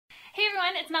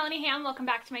everyone, it's Melanie. Welcome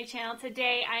back to my channel.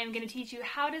 Today I am going to teach you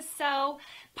how to sew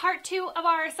part 2 of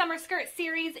our summer skirt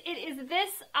series. It is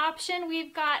this option.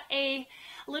 We've got a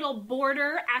little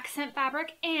border accent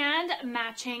fabric and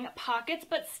matching pockets,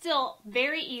 but still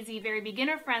very easy, very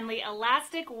beginner friendly,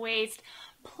 elastic waist,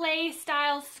 play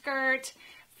style skirt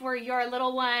for your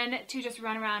little one to just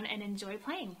run around and enjoy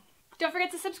playing. Don't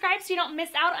forget to subscribe so you don't miss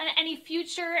out on any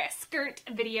future skirt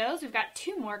videos. We've got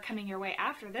 2 more coming your way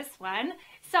after this one.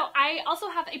 So I also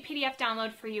have a PDF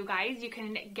download for you guys. You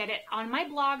can get it on my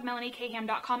blog,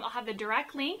 melaniekaham.com. I'll have the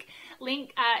direct link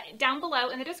down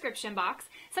below in the description box.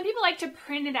 Some people like to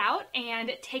print it out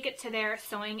and take it to their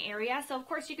sewing area. So of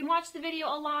course you can watch the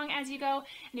video along as you go,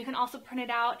 and you can also print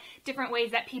it out different ways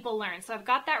that people learn. So I've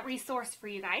got that resource for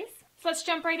you guys. So let's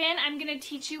jump right in. I'm going to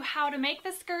teach you how to make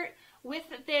the skirt with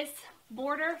this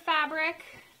border fabric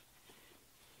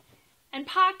and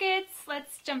pockets.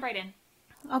 Let's jump right in.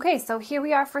 Okay, so here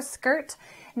we are for skirt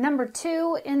number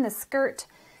 2 in the skirt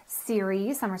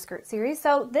series, summer skirt series.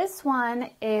 So this one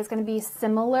is going to be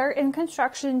similar in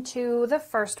construction to the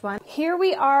first one. Here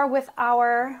we are with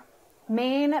our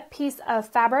main piece of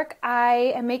fabric.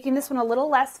 I am making this one a little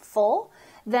less full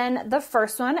than the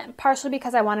first one, partially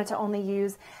because I wanted to only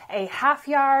use a 1/2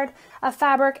 yard of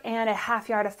fabric and a 1/2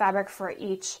 yard of fabric for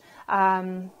each,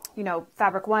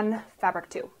 fabric 1, fabric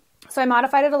 2. So I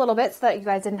modified it a little bit so that you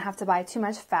guys didn't have to buy too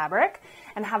much fabric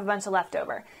and have a bunch of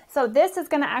leftover. So this is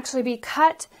going to actually be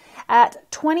cut at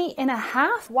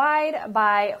 20.5 wide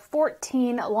by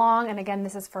 14 long. And again,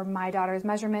 this is for my daughter's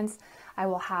measurements. I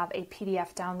will have a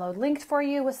PDF download linked for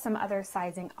you with some other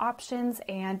sizing options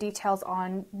and details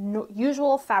on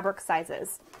usual fabric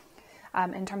sizes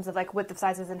in terms of like width of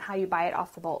sizes and how you buy it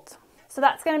off the bolt. So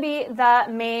that's going to be the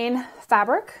main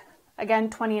fabric. Again,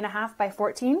 20.5 by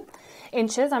 14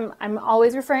 inches. I'm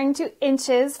always referring to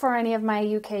inches for any of my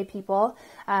UK people.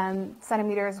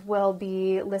 Centimeters will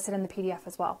be listed in the PDF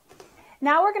as well.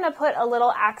 Now we're going to put a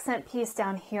little accent piece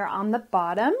down here on the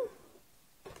bottom.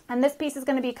 And this piece is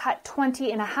going to be cut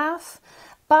 20.5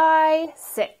 by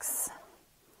 6.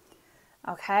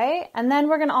 Okay, and then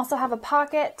we're going to also have a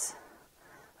pocket.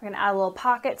 We're going to add a little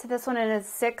pocket to this one, and it's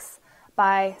 6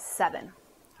 by 7.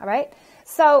 All right,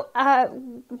 so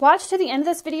watch to the end of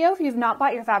this video if you've not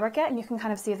bought your fabric yet, and you can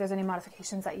kind of see if there's any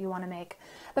modifications that you want to make.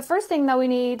 The first thing that we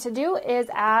need to do is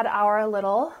add our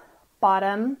little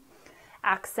bottom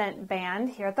accent band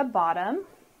here at the bottom.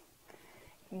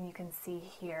 And you can see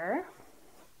here.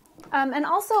 And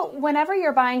also, whenever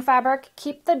you're buying fabric,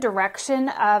 keep the direction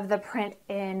of the print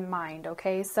in mind,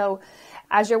 okay? So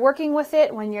as you're working with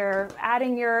it, when you're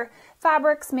adding your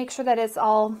fabrics, make sure that it's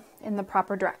all in the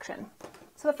proper direction.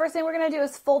 So the first thing we're going to do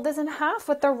is fold this in half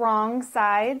with the wrong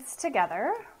sides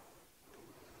together.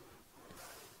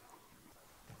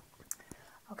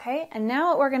 Okay, and now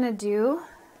what we're going to do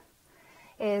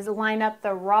is line up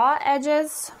the raw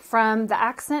edges from the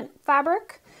accent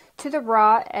fabric to the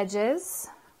raw edges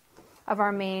of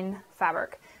our main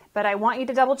fabric. But I want you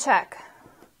to double check.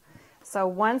 So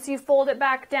once you fold it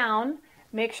back down,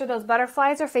 make sure those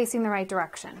butterflies are facing the right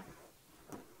direction.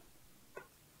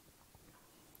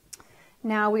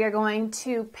 Now we are going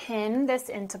to pin this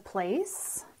into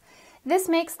place. This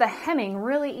makes the hemming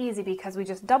really easy because we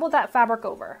just doubled that fabric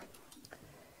over.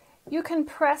 You can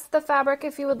press the fabric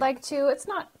if you would like to. It's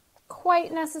not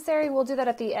quite necessary. We'll do that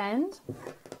at the end.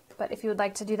 But if you would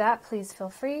like to do that, please feel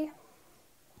free.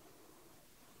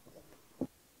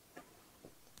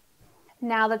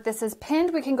 Now that this is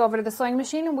pinned, we can go over to the sewing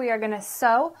machine and we are going to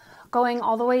sew going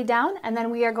all the way down, and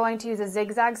then we are going to use a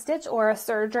zigzag stitch or a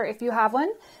serger if you have one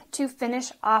to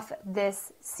finish off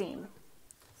this seam.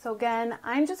 So again,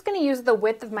 I'm just going to use the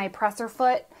width of my presser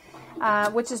foot,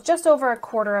 which is just over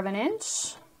 1/4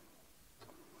 inch.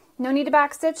 No need to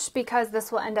backstitch because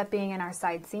this will end up being in our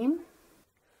side seam.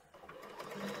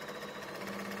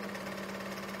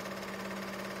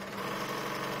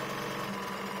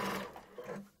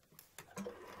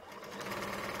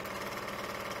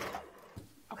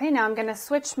 Okay, now I'm going to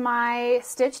switch my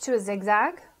stitch to a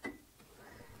zigzag,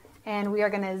 and we are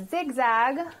going to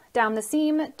zigzag down the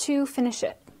seam to finish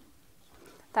it.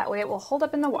 That way it will hold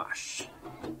up in the wash.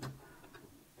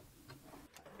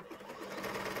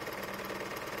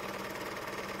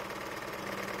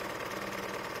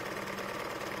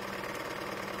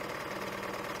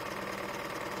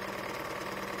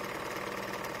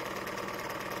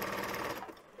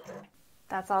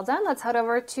 That's all done. Let's head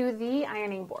over to the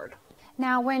ironing board.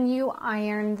 Now when you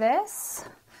iron this,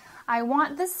 I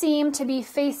want the seam to be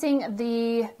facing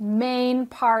the main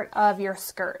part of your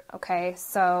skirt, okay?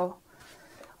 So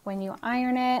when you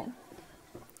iron it,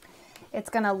 it's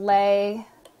gonna lay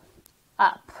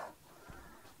up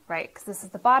right? Because this is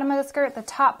the bottom of the skirt, the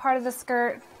top part of the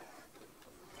skirt.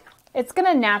 It's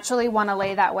going to naturally want to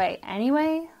lay that way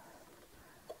anyway.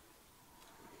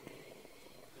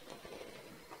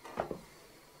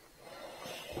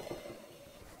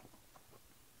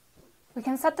 We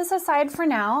can set this aside for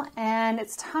now, and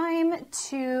it's time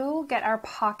to get our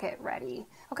pocket ready.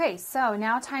 Okay, so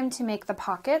now time to make the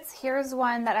pockets. Here's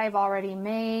one that I've already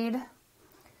made.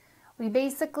 We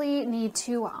basically need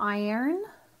to iron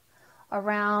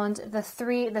around the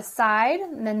side,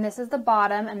 and then this is the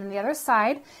bottom, and then the other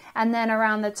side, and then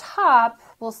around the top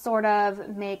we'll sort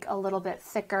of make a little bit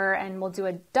thicker, and we'll do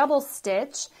a double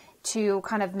stitch to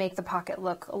kind of make the pocket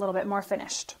look a little bit more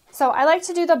finished. So I like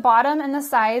to do the bottom and the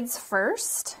sides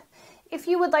first. If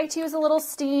you would like to use a little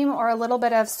steam or a little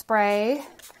bit of spray,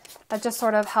 that just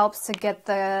sort of helps to get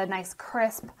the nice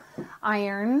crisp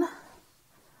iron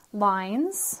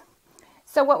lines.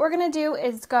 So what we're going to do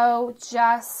is go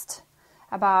just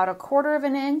about 1/4 of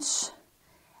an inch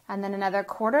and then another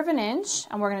 1/4 of an inch,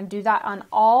 and we're going to do that on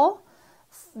all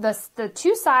the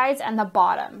two sides and the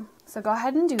bottom. So go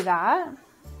ahead and do that.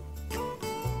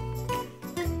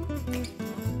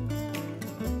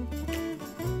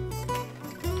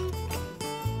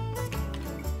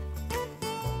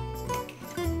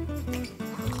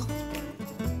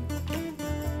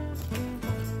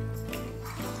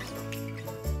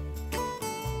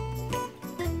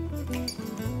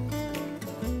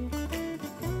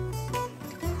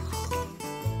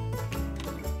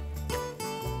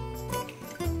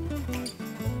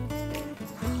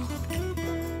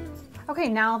 Okay,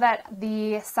 now that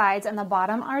the sides and the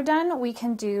bottom are done, we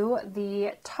can do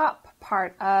the top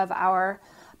part of our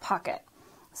pocket.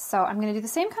 So I'm going to do the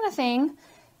same kind of thing,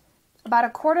 about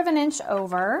 1/4 of an inch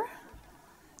over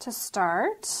to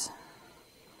start.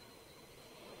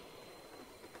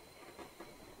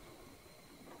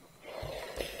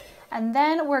 And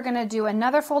then we're going to do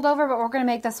another fold over, but we're going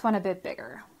to make this one a bit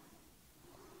bigger.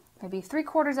 Maybe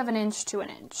 3/4 of an inch to an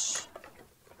inch.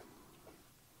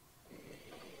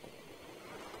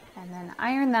 And then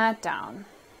iron that down.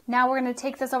 Now we're going to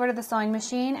take this over to the sewing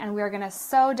machine, and we're going to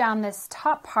sew down this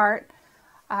top part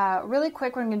really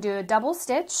quick. We're going to do a double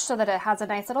stitch so that it has a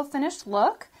nice little finished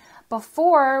look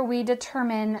before we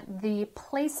determine the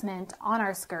placement on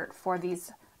our skirt for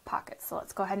these pockets. So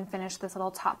let's go ahead and finish this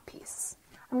little top piece.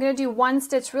 I'm going to do one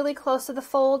stitch really close to the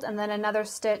fold and then another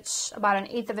stitch about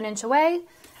 1/8 of an inch away.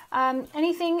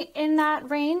 Anything in that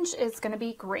range is going to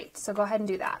be great, so go ahead and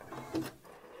do that.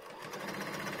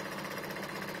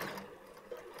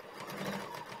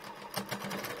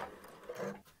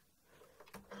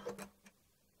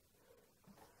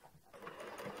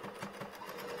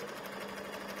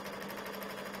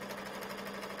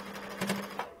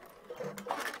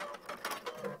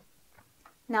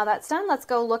 Now that's done, let's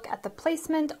go look at the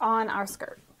placement on our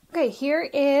skirt. Okay, here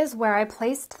is where I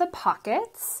placed the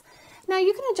pockets. Now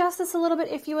you can adjust this a little bit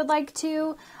if you would like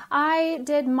to. I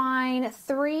did mine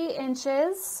 3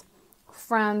 inches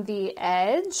from the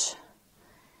edge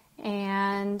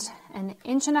and 1.5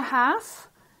 inches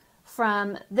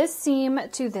from this seam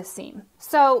to this seam.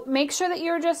 So make sure that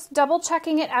you're just double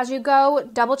checking it as you go.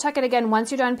 Double check it again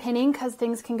once you're done pinning, because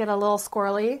things can get a little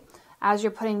squirrely as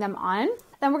you're putting them on.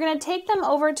 Then we're going to take them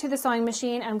over to the sewing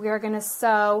machine, and we are going to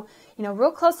sew,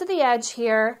 real close to the edge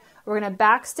here. We're going to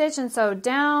back stitch and sew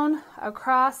down,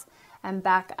 across, and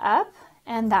back up,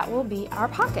 and that will be our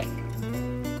pocket.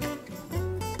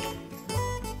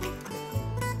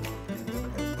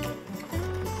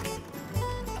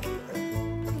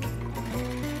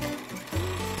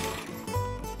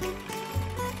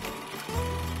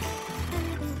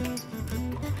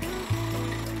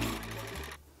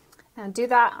 Now do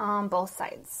that on both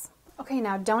sides. Okay,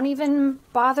 now don't even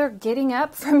bother getting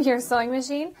up from your sewing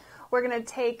machine. We're going to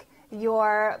take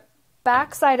your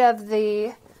back side of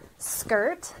the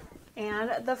skirt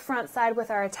and the front side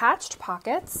with our attached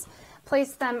pockets.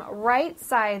 Place them right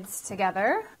sides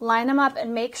together. Line them up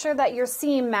and make sure that your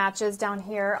seam matches down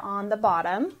here on the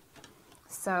bottom.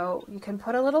 So you can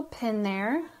put a little pin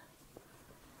there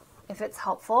if it's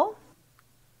helpful.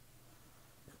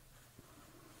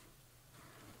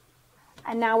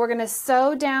 And now we're going to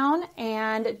sew down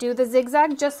and do the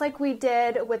zigzag just like we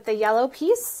did with the yellow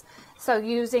piece. So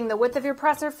using the width of your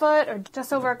presser foot or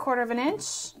just over 1/4 of an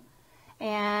inch,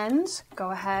 and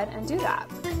go ahead and do that.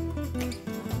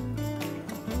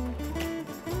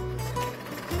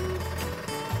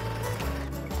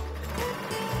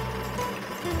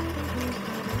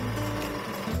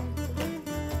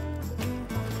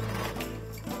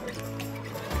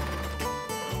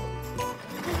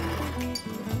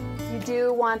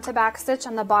 Do want to back stitch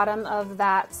on the bottom of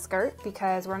that skirt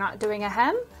because we're not doing a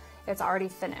hem. it's already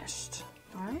finished.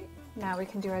 All right, now we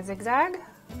can do our zigzag.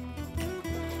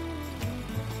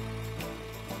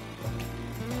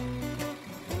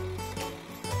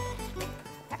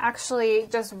 Actually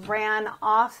just ran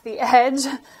off the edge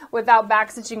without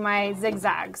backstitching my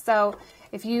zigzag. So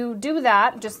if you do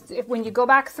that, just when you go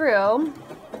back through,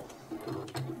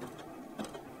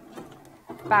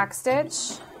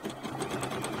 backstitch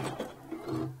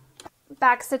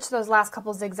those last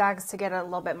couple zigzags to get it a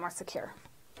little bit more secure.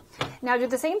 Now do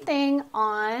the same thing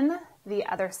on the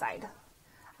other side.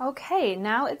 Okay,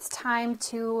 now it's time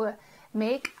to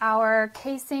make our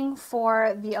casing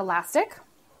for the elastic.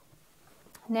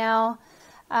 Now,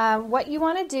 what you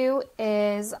want to do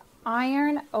is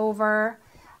iron over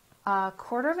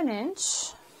 1/4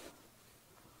 inch.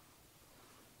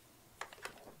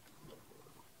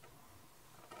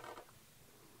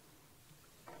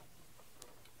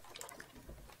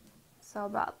 So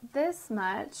about this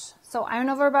much. So iron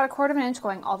over about 1/4 inch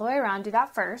going all the way around. Do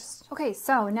that first. Okay,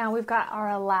 so now we've got our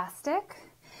elastic.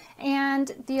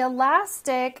 And the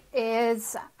elastic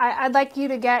is, I'd like you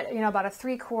to get, about a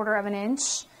 3/4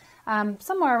 inch,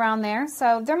 somewhere around there.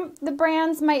 So the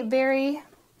brands might vary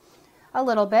a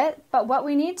little bit, but what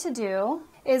we need to do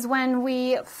is when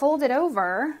we fold it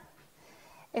over,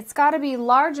 it's got to be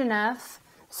large enough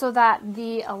so that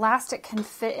the elastic can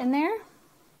fit in there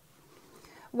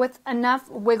with enough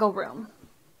wiggle room.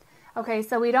 Okay,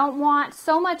 so we don't want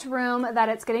so much room that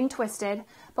it's getting twisted,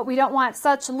 but we don't want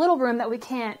such little room that we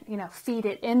can't, feed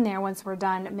it in there once we're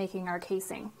done making our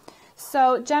casing.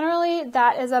 So generally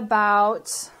that is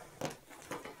about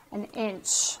 1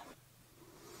 inch.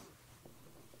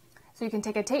 So you can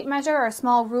take a tape measure or a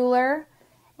small ruler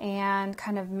and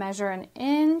kind of measure 1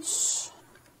 inch.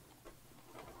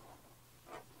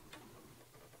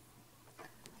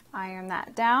 Iron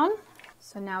that down.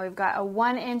 So now we've got a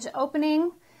 1 inch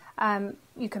opening.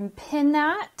 You can pin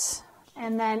that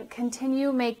and then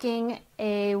continue making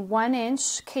a 1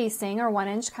 inch casing or 1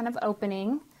 inch kind of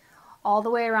opening all the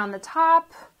way around the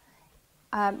top.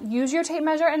 Use your tape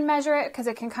measure and measure it because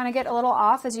it can kind of get a little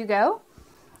off as you go.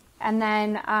 And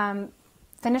then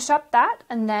finish up that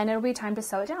and then it'll be time to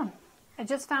sew it down. I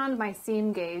just found my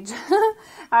seam gauge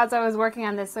as I was working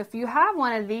on this. So if you have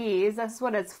one of these, that's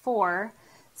what it's for.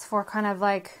 It's for kind of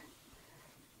like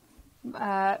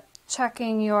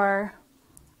checking your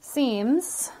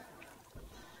seams,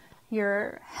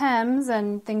 your hems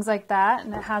and things like that,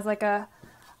 and it has like a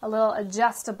little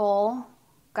adjustable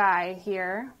guy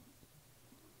here.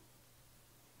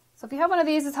 So if you have one of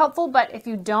these, it's helpful, but if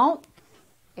you don't,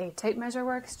 a tape measure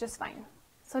works just fine.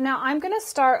 So now I'm going to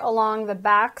start along the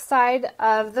back side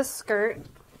of the skirt.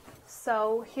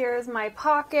 So here's my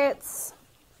pockets.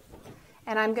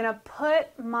 And I'm going to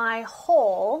put my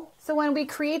hole. So when we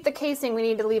create the casing, we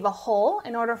need to leave a hole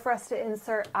in order for us to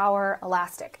insert our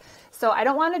elastic. So I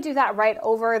don't want to do that right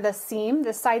over the seam,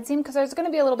 the side seam, because there's going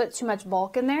to be a little bit too much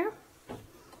bulk in there.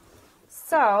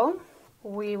 So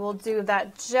we will do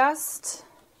that just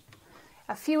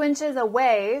a few inches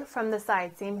away from the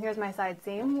side seam. Here's my side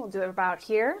seam. We'll do it about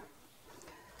here.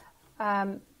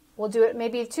 We'll do it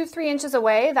maybe 2-3 inches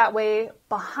away. That way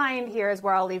behind here is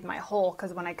where I'll leave my hole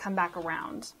because when I come back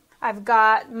around. I've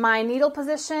got my needle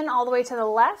position all the way to the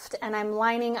left and I'm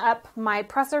lining up my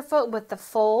presser foot with the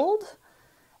fold.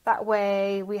 That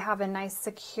way we have a nice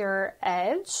secure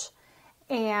edge.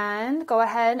 And go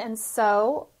ahead and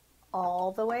sew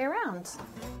all the way around.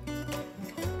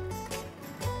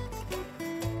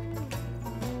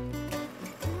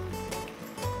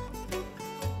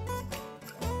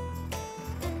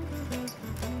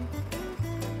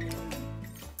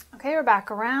 Okay, we're back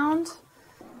around.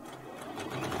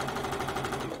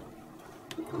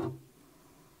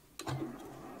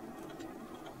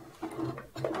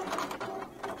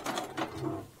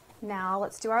 Now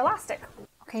let's do our elastic.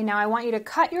 Okay, now I want you to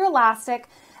cut your elastic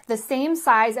the same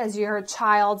size as your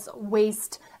child's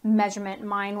waist measurement.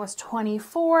 Mine was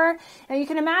 24. Now you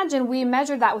can imagine we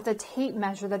measured that with a tape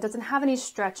measure that doesn't have any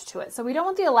stretch to it. So we don't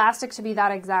want the elastic to be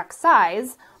that exact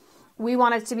size. We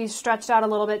want it to be stretched out a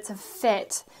little bit to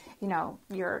fit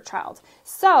your child.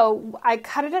 So I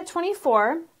cut it at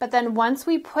 24, but then once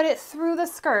we put it through the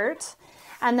skirt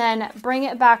and then bring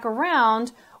it back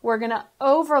around, we're going to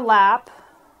overlap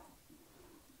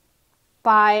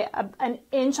by 1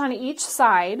 inch on each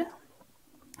side,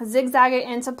 zigzag it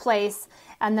into place,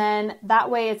 and then that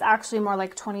way it's actually more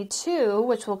like 22,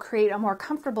 which will create a more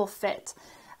comfortable fit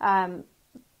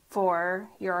for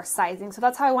your sizing. So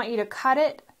that's how I want you to cut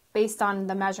it based on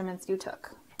the measurements you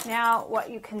took. Now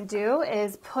what you can do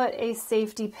is put a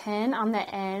safety pin on the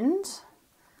end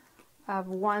of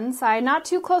one side, not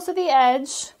too close to the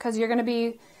edge because you're going to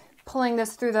be pulling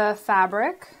this through the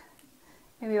fabric,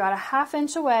 maybe about a 1/2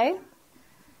 inch away.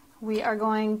 We are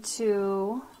going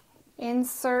to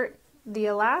insert the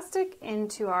elastic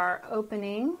into our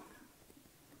opening.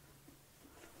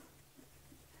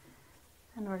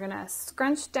 And we're going to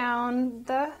scrunch down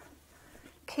the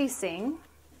casing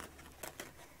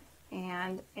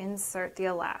and insert the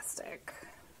elastic.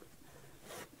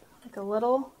 Like a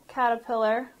little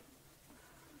caterpillar.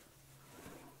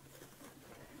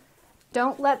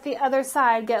 Don't let the other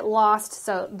side get lost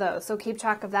so keep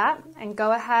track of that, and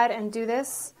go ahead and do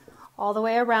this all the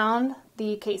way around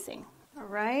the casing. All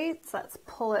right, so let's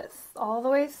pull it all the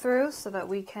way through so that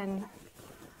we can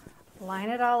line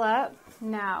it all up.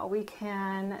 Now we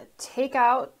can take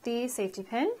out the safety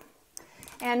pin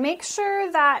and make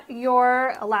sure that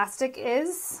your elastic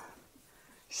is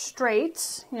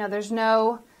straight. You know, there's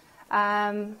no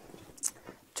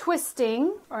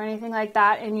twisting or anything like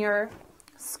that in your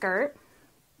skirt.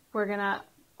 We're gonna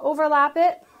overlap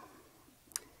it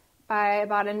by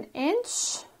about 1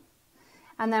 inch,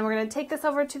 and then we're gonna take this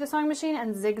over to the sewing machine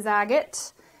and zigzag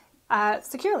it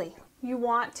securely. You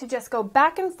want to just go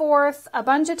back and forth a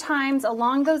bunch of times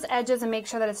along those edges and make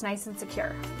sure that it's nice and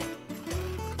secure.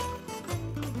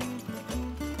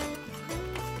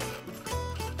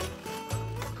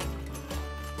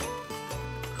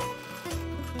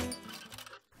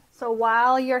 So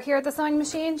while you're here at the sewing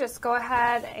machine, just go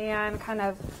ahead and kind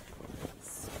of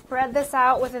spread this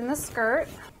out within the skirt.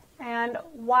 And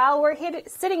while we're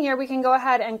sitting here, we can go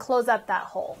ahead and close up that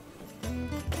hole.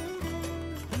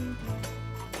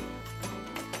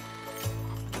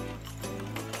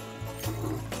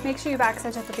 Make sure you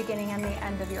backstitch at the beginning and the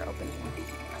end of your opening.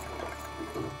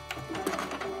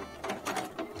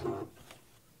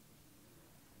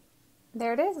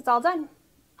 There it is, it's all done.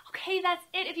 Okay, that's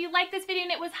it. If you liked this video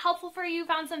and it was helpful for you,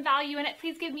 found some value in it,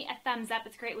 please give me a thumbs up.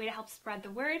 It's a great way to help spread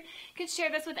the word. You can share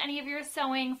this with any of your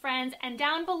sewing friends, and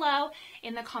down below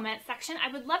in the comment section,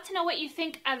 I would love to know what you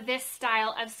think of this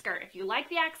style of skirt. If you like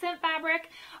the accent fabric,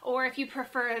 or if you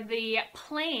prefer the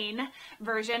plain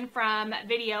version from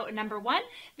video number 1.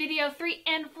 Video 3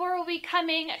 and 4 will be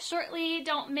coming shortly.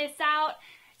 Don't miss out.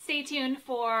 Stay tuned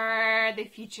for the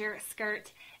future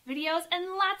skirt videos and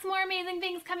lots more amazing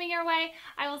things coming your way.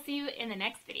 I will see you in the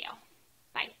next video.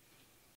 Bye.